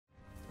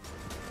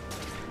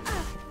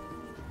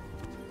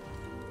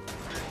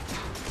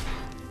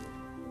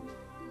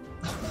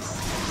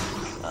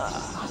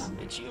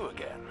It's you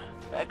again.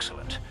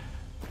 Excellent.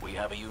 We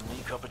have a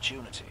unique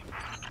opportunity.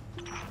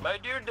 My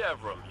dear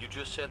Devram, you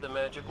just said the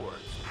magic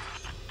words.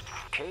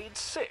 Cade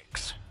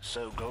 6.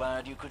 So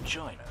glad you could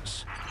join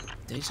us.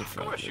 These are Of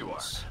course you are.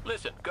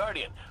 Listen,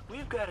 Guardian,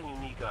 we've got a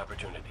unique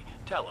opportunity.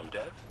 Tell him,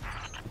 Dev.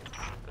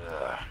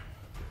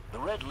 The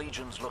Red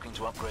Legion's looking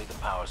to upgrade the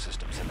power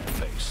systems in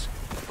their base.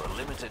 For a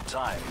limited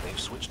time, they've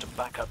switched to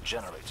backup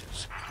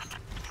generators.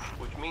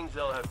 Which means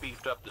they'll have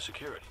beefed up the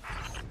security.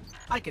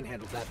 I can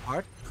handle that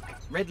part.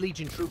 Red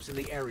Legion troops in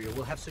the area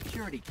will have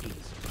security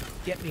keys.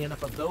 Get me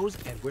enough of those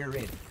and we're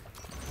in.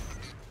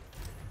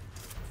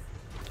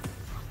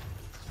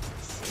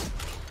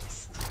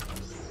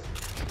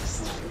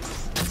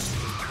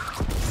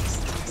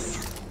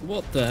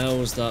 What the hell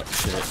was that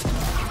shit?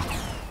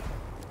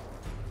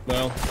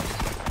 Well,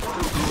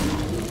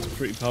 it's a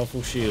pretty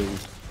powerful shield.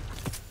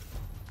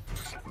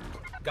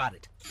 Got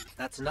it.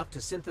 That's enough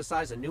to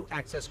synthesize a new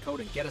access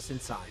code and get us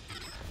inside.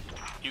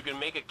 You can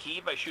make a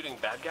key by shooting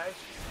bad guys?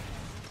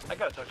 I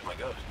gotta talk to my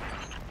ghost.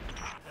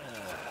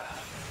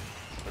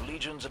 The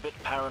Legion's a bit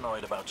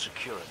paranoid about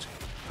security.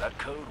 That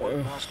code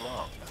won't last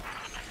long.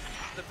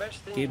 The best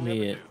thing Give you me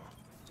never it.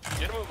 do.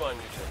 Get a move on,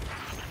 you two.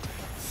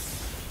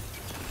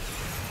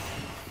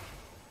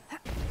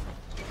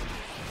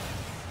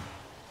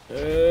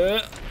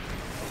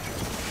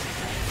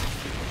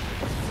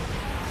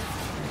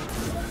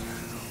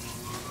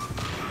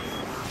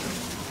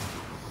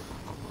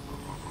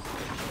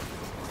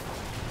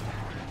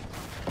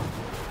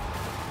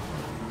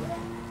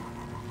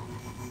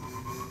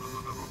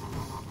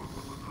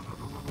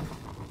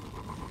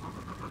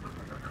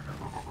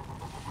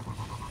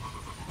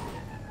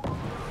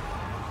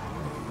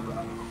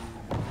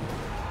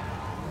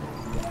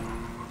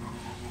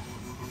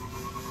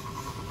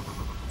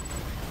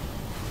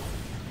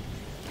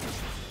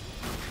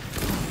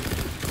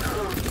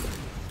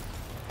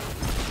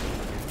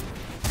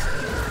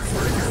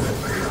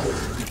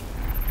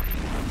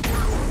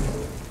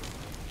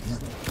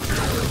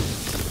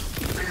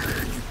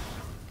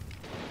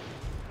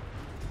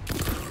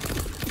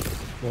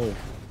 Whoa.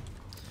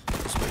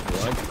 That's a bit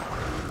lag.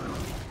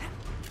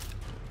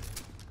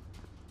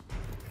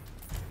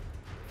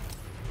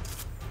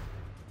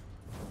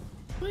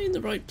 Am I in the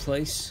right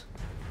place?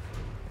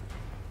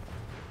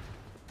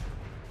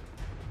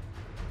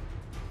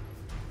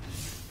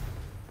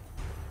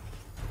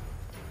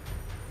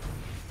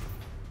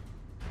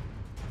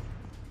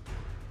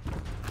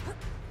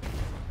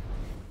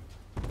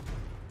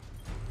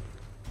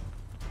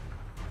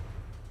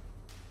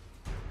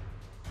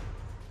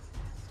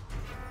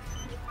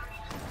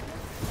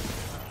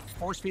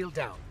 Force field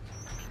down.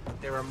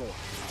 There are more.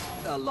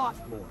 A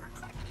lot more.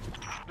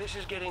 This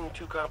is getting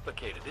too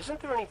complicated. Isn't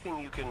there anything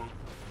you can,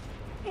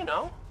 you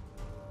know,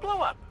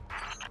 blow up?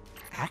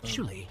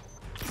 Actually,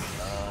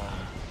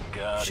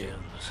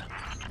 Guardians.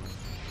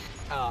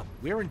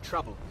 we're in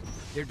trouble.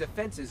 Their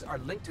defenses are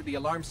linked to the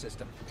alarm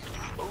system.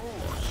 Oh,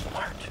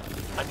 smart.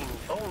 I mean,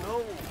 oh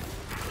no.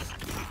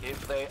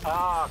 If they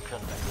are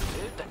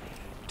connected,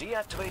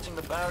 deactivating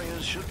the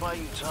barriers should buy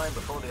you time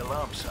before the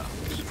alarm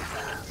sounds.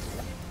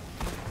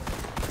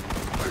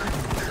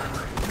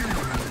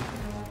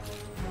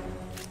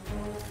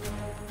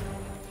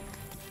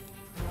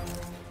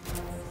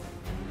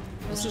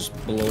 Let's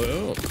just blow it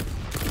up.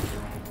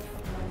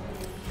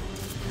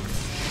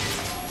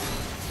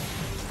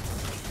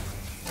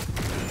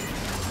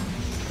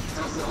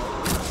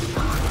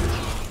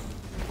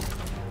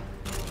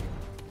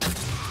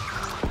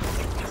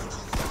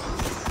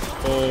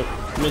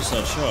 Oh, missed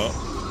that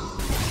shot.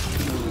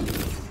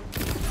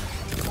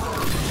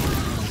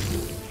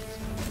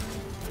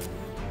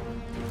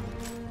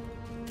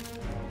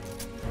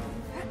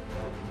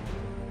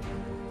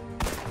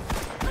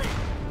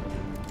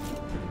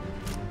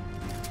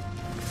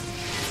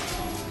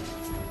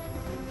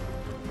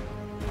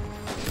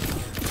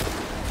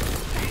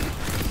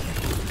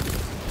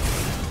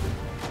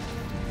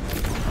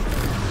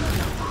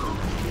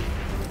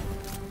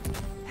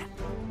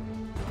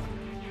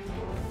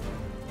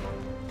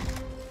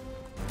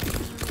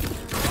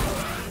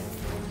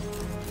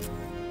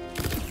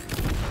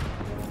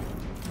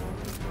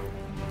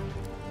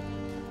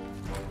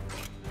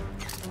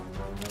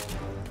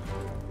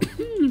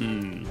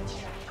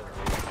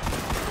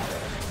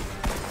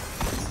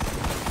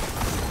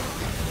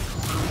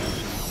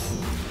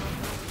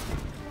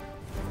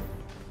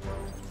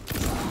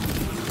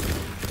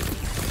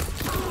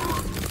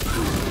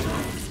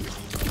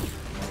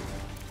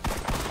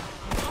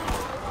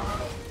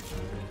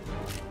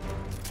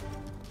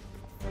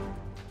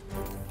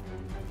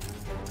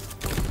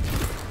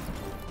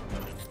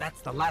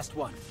 That's the last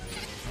one.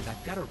 And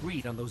I've got a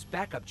read on those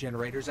backup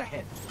generators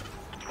ahead.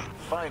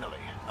 Finally,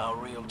 our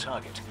real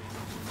target.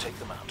 Take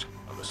them out,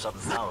 and the sudden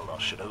power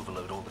loss should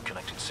overload all the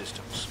connected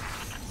systems.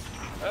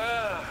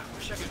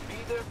 Wish I could be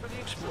there for the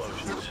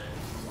explosions.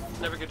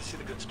 Never get to see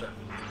the good stuff.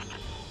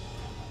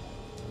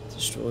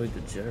 Destroyed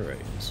the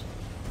generators.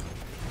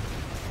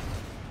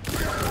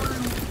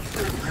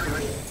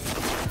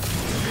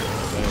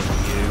 Oh,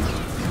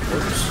 you.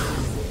 Oops.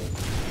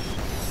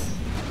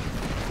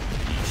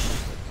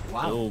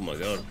 Oh my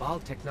god. Cabal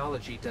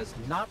technology does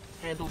not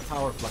handle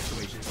power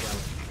fluctuations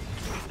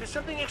well. Did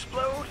something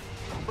explode?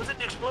 Was it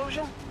an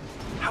explosion?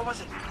 How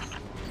was it?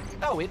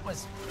 Oh, it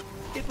was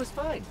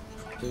fine.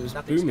 It was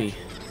Nothing boomy.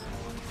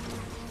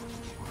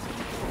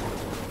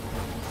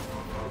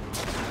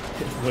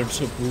 Words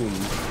so boom.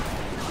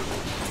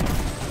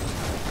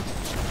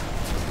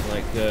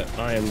 Like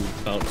iron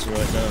bouncer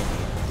right now.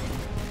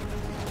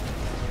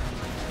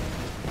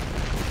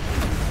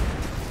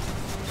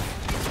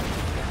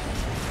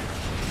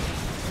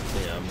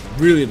 Yeah,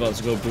 I'm really about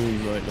to go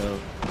boom right now.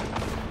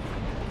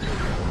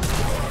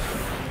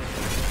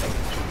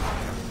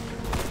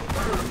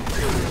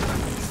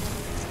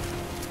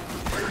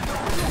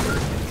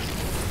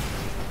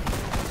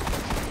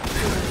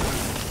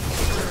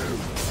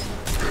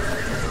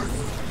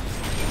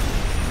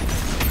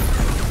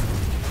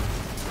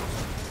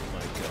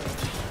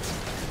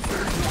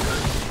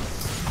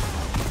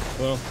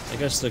 Well, I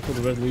guess they called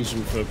the Red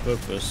Legion for a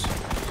purpose.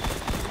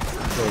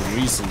 For a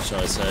reason, shall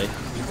I say.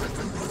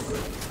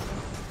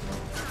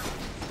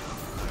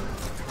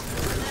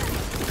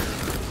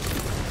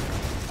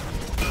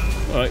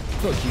 Alright,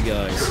 fuck you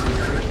guys.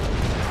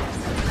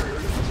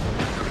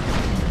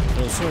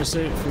 I was trying to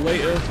save it for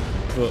later,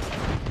 but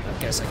I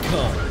guess I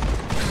can't.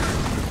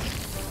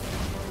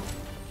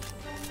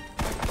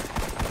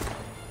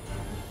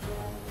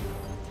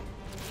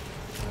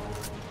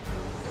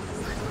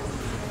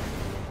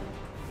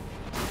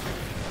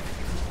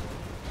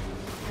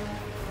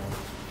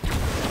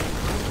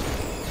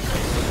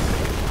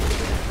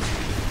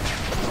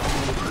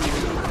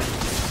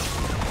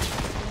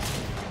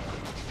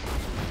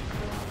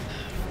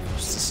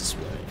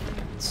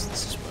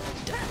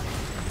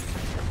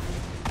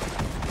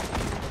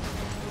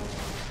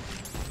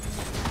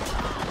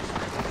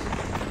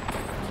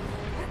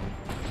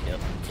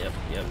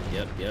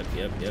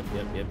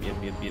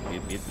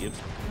 Yep.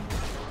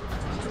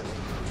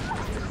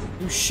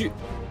 Oh shoot!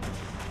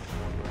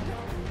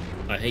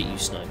 I hate you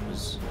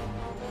snipers.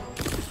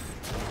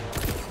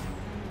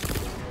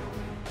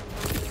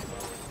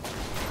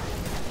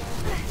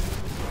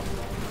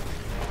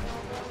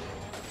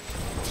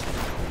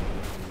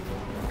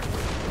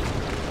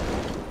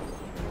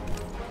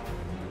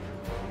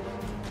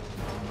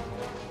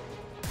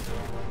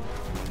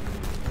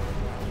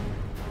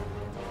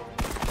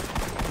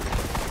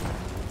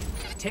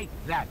 Take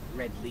that,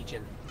 Red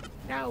Legion.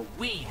 Now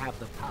we have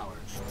the power.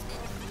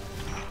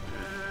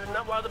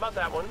 Not wild about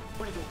that one.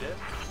 What do you think, Dad?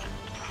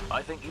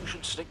 I think you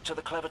should stick to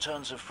the clever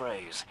turns of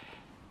phrase.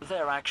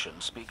 Their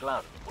actions speak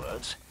louder than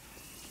words.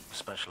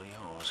 Especially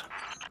yours.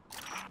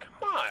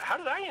 Come on, how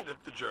did I end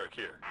up the jerk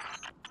here?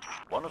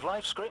 One of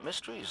life's great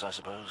mysteries, I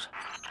suppose.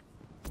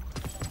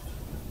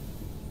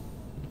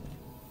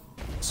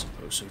 I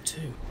suppose so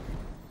too.